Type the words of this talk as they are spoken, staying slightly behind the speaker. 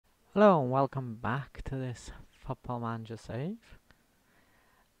Hello and welcome back to this Football Manager save.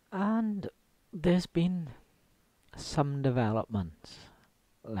 And there's been some developments,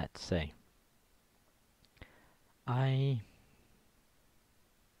 let's say. This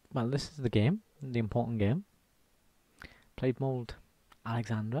is the game, the important game. Played Mould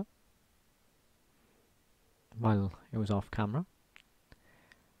Alexandra while it was off camera.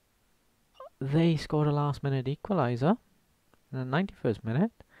 They scored a last minute equaliser in the 91st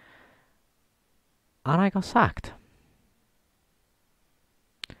minute. And I got sacked.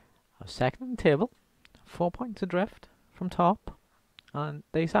 I was second in the table, 4 points adrift from top, and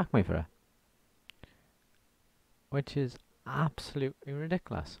they sacked me for it. Which is absolutely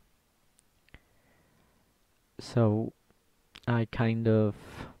ridiculous. So I kind of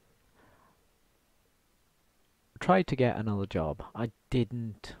tried to get another job. I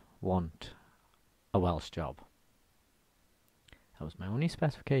didn't want a Welsh job. That was my only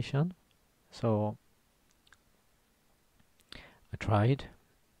specification. So I tried,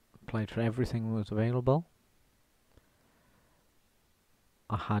 applied for everything that was available.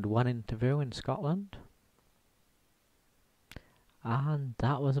 I had one interview in Scotland, and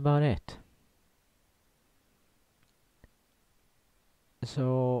that was about it.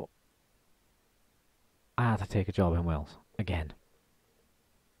 So I had to take a job in Wales again.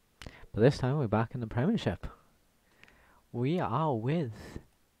 But this time we're back in the Premiership. We are with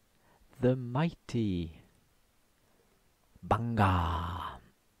the mighty Bangor.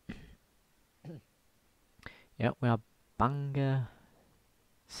 Yep, we are Bangor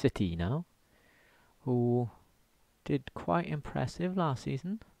City now, who did quite impressive last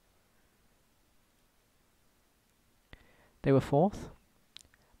season. They were fourth,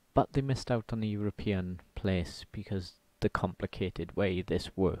 but they missed out on the European place because the complicated way this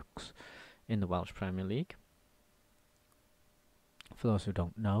works in the Welsh Premier League. For those who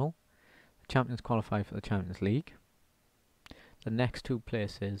don't know, the champions qualify for the Champions League. The next two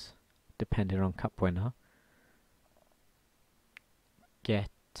places, depending on cup winner,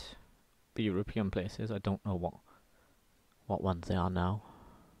 get the European places. I don't know what ones they are now.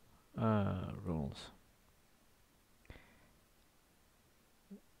 Rules.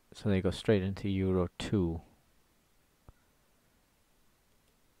 So they go straight into Euro 2.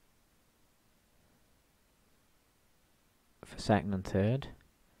 For second and third.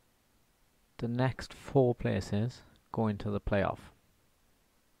 The next four places go into the playoff.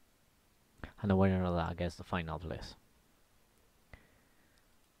 And the winner of that gets the final place.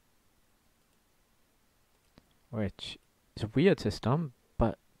 Which is a weird system,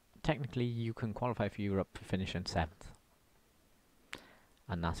 but technically you can qualify for Europe for finishing 7th.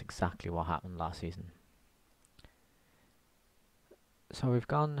 And that's exactly what happened last season. So we've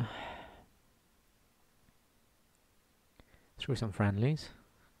gone through some friendlies.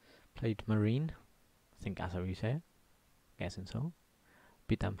 Played Marine, I think that's how you say it. Guessing so.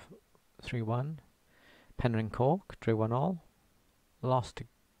 Beat them 3-1. Penryn Cork, drew 1-1. Lost to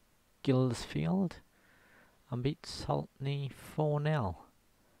Gilsfield. And beat Saltney 4-0.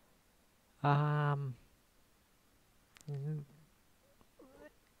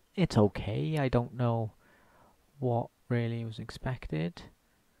 It's okay. I don't know what really was expected.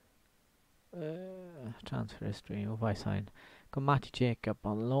 Transfer history, who have I signed? Got Matty Jacob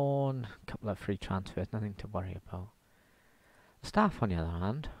on loan, a couple of free transfers, nothing to worry about. The staff, on the other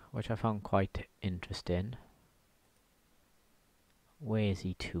hand, which I found quite interesting. Where is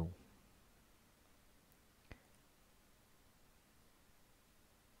he to?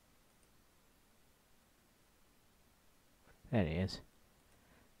 There he is.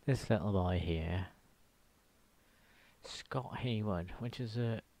 This little boy here. Scott Hayward, which is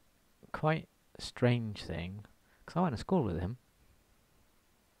a quite strange thing, because I went to school with him.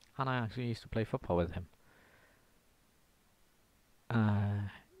 And I actually used to play football with him.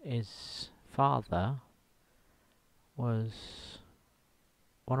 His father was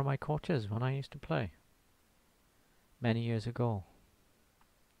one of my coaches when I used to play many years ago.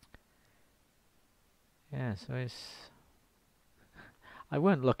 Yeah, so I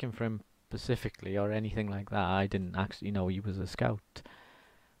weren't looking for him specifically or anything like that. I didn't actually know he was a scout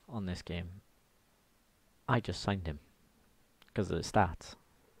on this game. I just signed him because of the stats.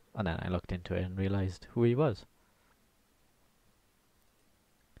 And then I looked into it and realised who he was.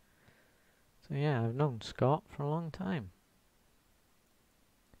 So yeah, I've known Scott for a long time.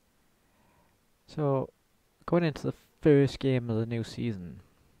 So, going into the first game of the new season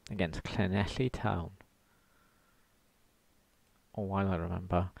against Llanelli Town. Oh, while I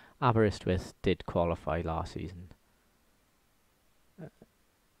remember, Aberystwyth did qualify last season.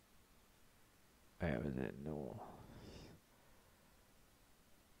 Where was it? No.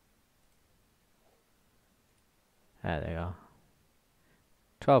 There they go.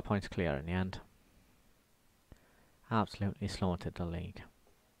 12 points clear in the end. Absolutely slaughtered the league.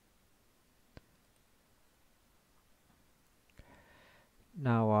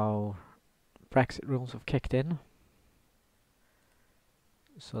 Now our Brexit rules have kicked in.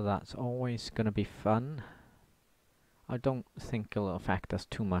 So that's always going to be fun. I don't think it'll affect us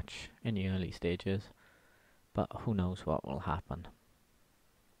too much in the early stages, but who knows what will happen.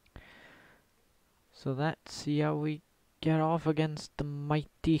 So let's see how we get off against the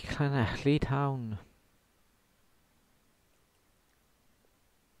mighty Llanelli Town.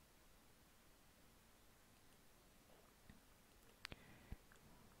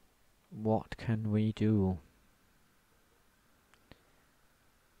 What can we do?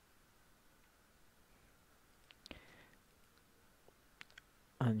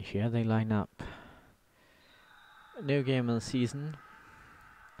 And here they line up. New game of the season.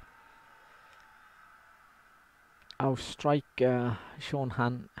 Our striker, Sean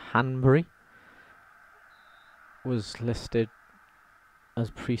Hanbury, was listed as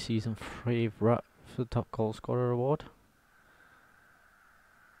pre-season favourite for the top goal scorer award.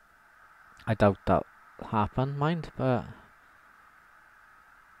 I doubt that happened, mind, but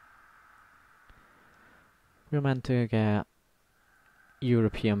we're meant to get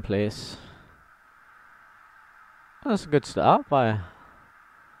European place. That's a good start by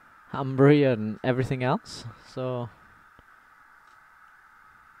Hanbury and everything else, so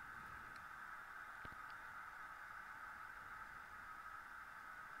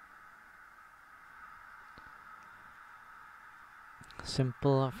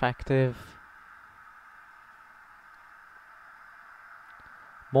simple, effective.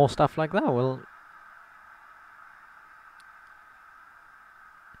 More stuff like that will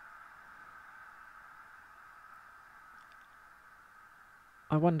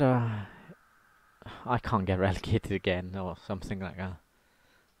I wonder I can't get relegated again or something like that.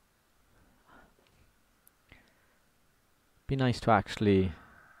 Be nice to actually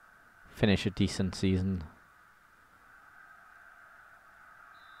finish a decent season.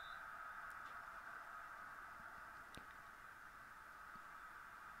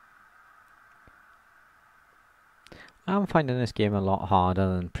 I'm finding this game a lot harder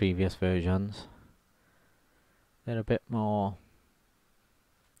than previous versions. They're a bit more...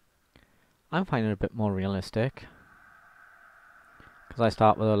 I'm finding it a bit more realistic. Because I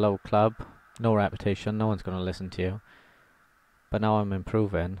start with a low club, no reputation, no one's going to listen to you. But now I'm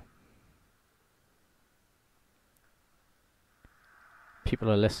improving. People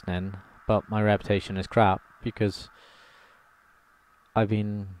are listening, but my reputation is crap because I've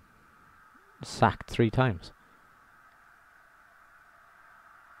been sacked 3 times.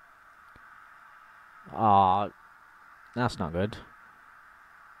 Ah, that's not good.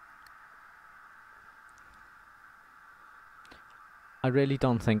 I really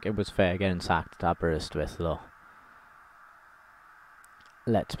don't think it was fair getting sacked at Aberystwyth though.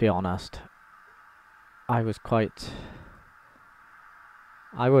 Let's be honest. I would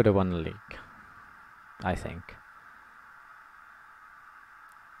have won the league, I think.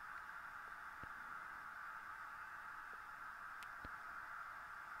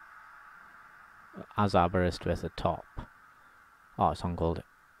 As Aberystwyth at top. Oh, it's on goal.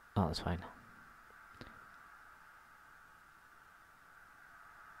 Oh, that's fine.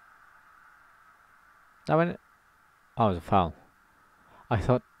 That went. Oh, it was a foul. I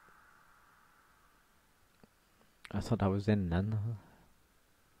thought that was in then.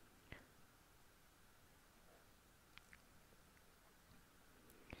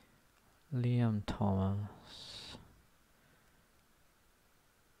 Liam Thomas.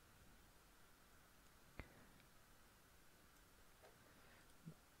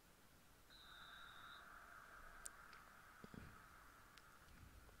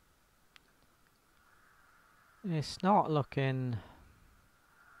 It's not looking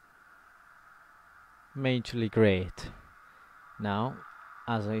majorly great now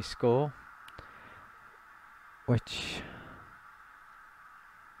as I score, which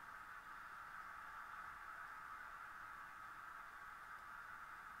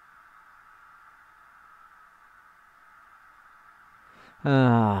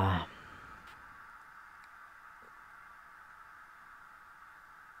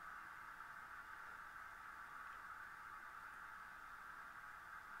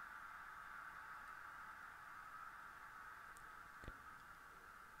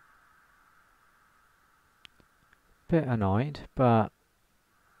bit annoyed, but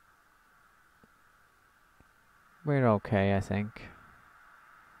we're okay, I think.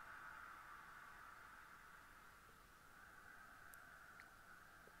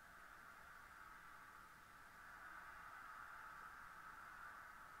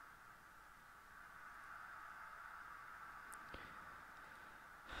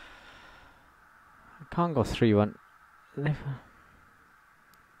 Can't go 3-1.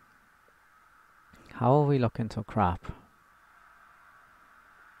 How are we looking so crap?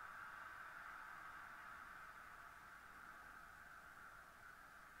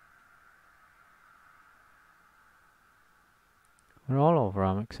 We're all over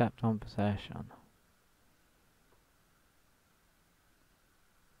them except on possession.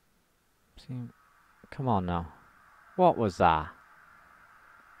 Come on now. What was that?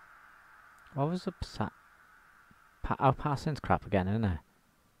 What was the our passing's crap again, isn't it?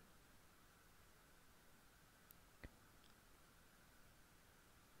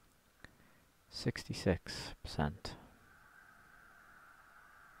 %66%.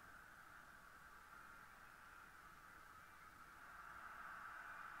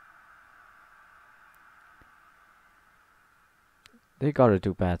 They gotta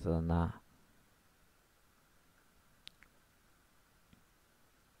do better than that.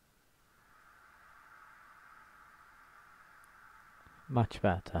 Much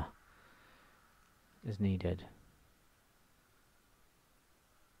better is needed.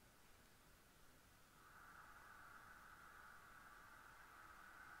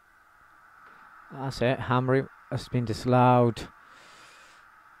 That's it. Hamry has been disallowed.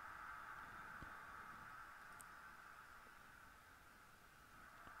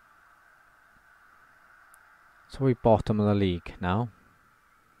 So we're bottom of the league now.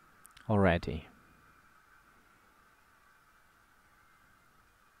 Already.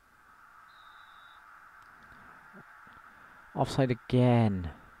 Offside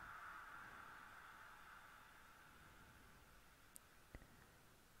again.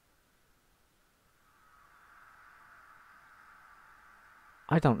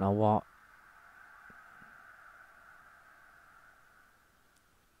 I don't know what.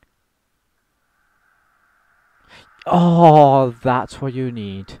 Oh, that's what you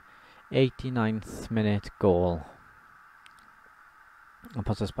need. 89th minute goal. And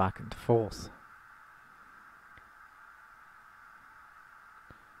puts us back into 4th.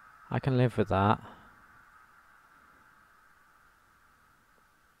 I can live with that.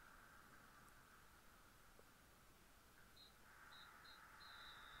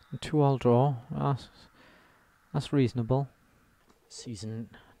 A 2-all draw. That's reasonable. Season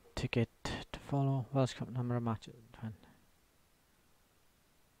ticket to follow. Welsh Cup number of matches.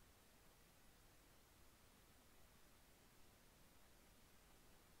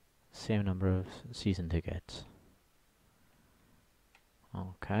 Same number of season tickets.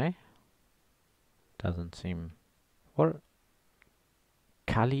 Okay. Doesn't seem. What?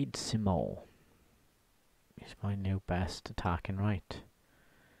 Khalid Simo is my new best attacking right.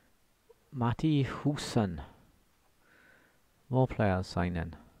 Matty Hooson. More players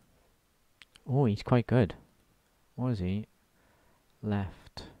signing. Oh, he's quite good. What is he?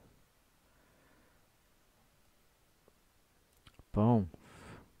 Left. Boom.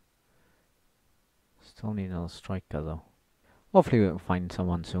 Still need another striker though. Hopefully we'll find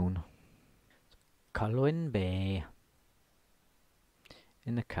someone soon. Colwyn Bay.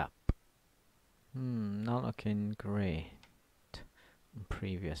 In the cup. Not looking great.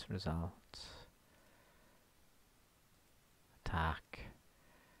 Previous results. Attack.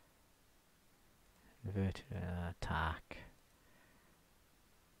 Inverted attack.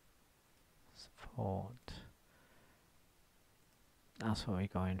 Support. That's what we're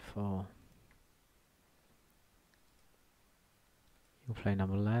going for. You can play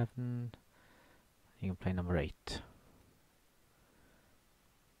number 11. You can play number 8.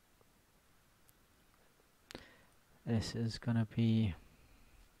 This is gonna be.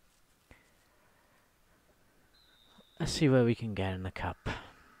 Let's see where we can get in the cup.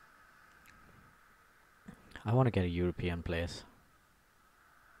 I want to get a European place.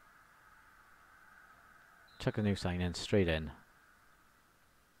 Chuck a new sign in straight in.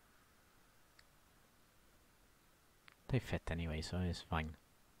 They fit anyway, so it's fine.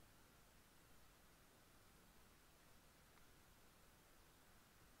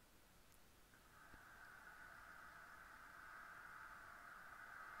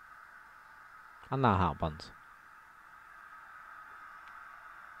 And that happens.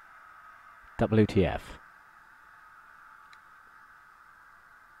 WTF.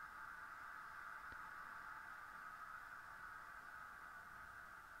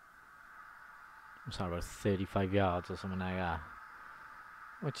 I'm sorry, about 35 yards or something like that.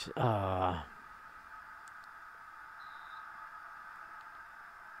 Which,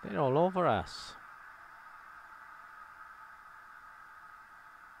 they're all over us.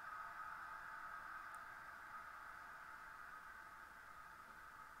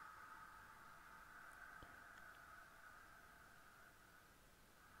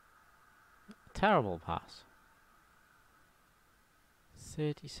 Terrible pass.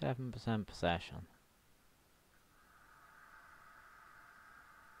 37% possession.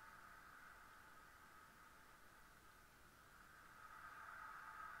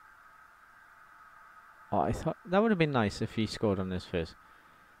 Oh, I thought that would have been nice if he scored on this first.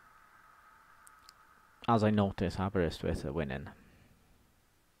 As I noticed, Aberystwyth are winning.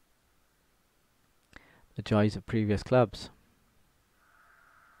 The joys of previous clubs.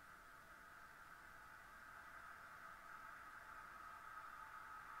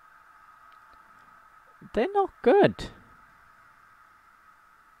 They're not good.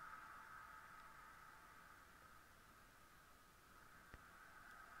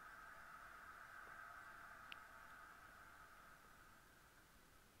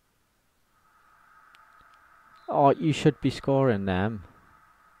 Oh, you should be scoring them.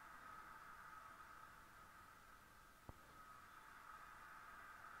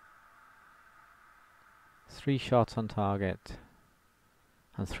 Three shots on target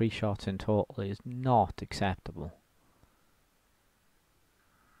and 3 shots in total is not acceptable.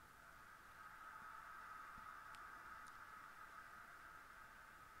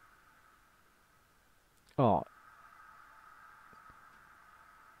 Oh.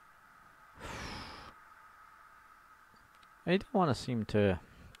 I don't want to seem to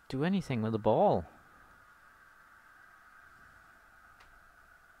do anything with the ball.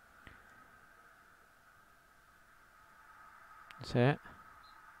 That's it.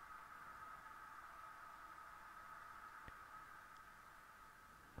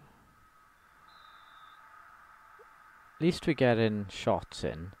 At least we're getting shots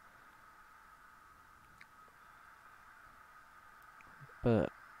in. But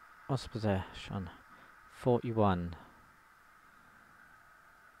what's the possession? 41.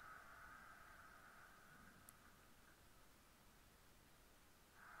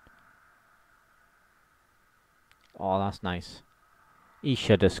 Oh, that's nice. He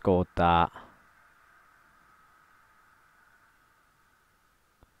should have scored that.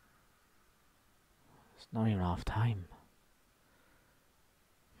 It's not even half time.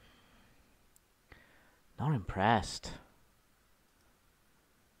 Not impressed.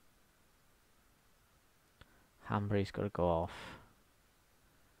 Hanbury's got to go off.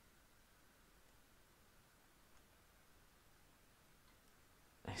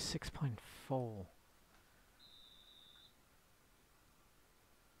 It's 6.4.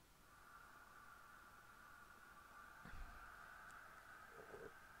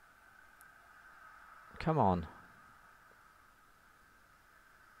 Come on.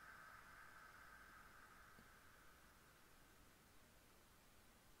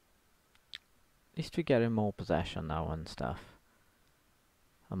 At least we're getting more possession now and stuff.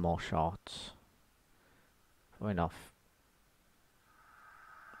 And more shots. Fair enough.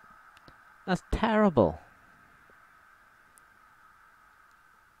 That's terrible.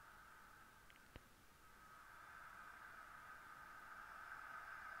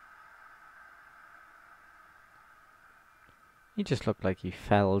 He just looked like he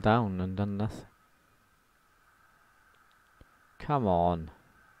fell down and done nothing. Come on.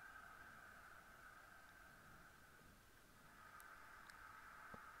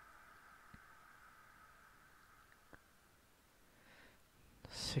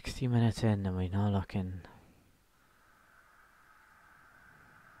 "60 minutes in and we're not looking."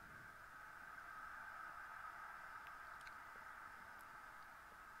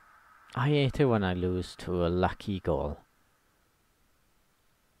 I hate it when I lose to a lucky goal.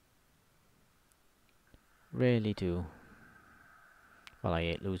 Really do. Well, I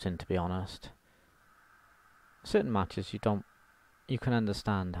hate losing, to be honest. Certain matches you can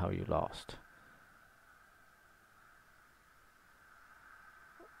understand how you lost.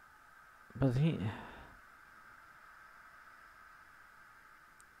 But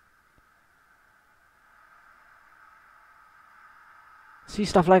see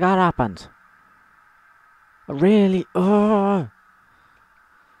stuff like that happens. Really? How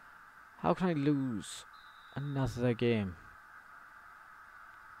can I lose another game?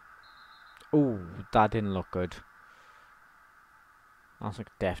 Oh, that didn't look good. That's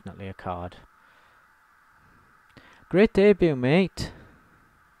like definitely a card. Great debut, mate.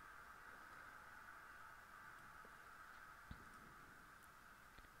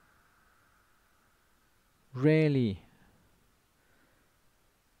 Really?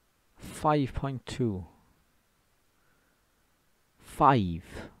 5.2.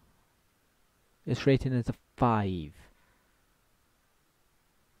 5. It's rated as a 5.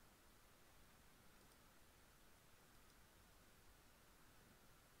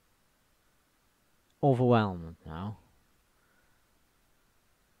 Overwhelmed now.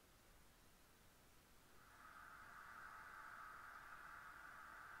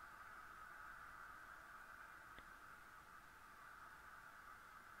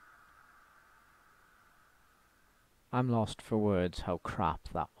 I'm lost for words how crap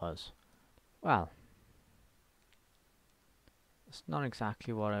that was. Well, it's not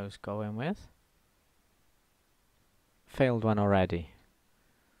exactly what I was going with. Failed one already.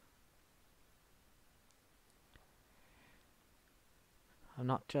 I'm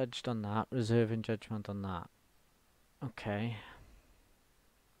not judged on that, reserving judgment on that. Okay.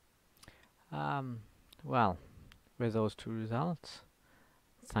 Well, with those two results,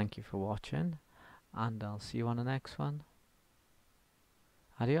 thank you for watching, and I'll see you on the next one.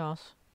 Adios.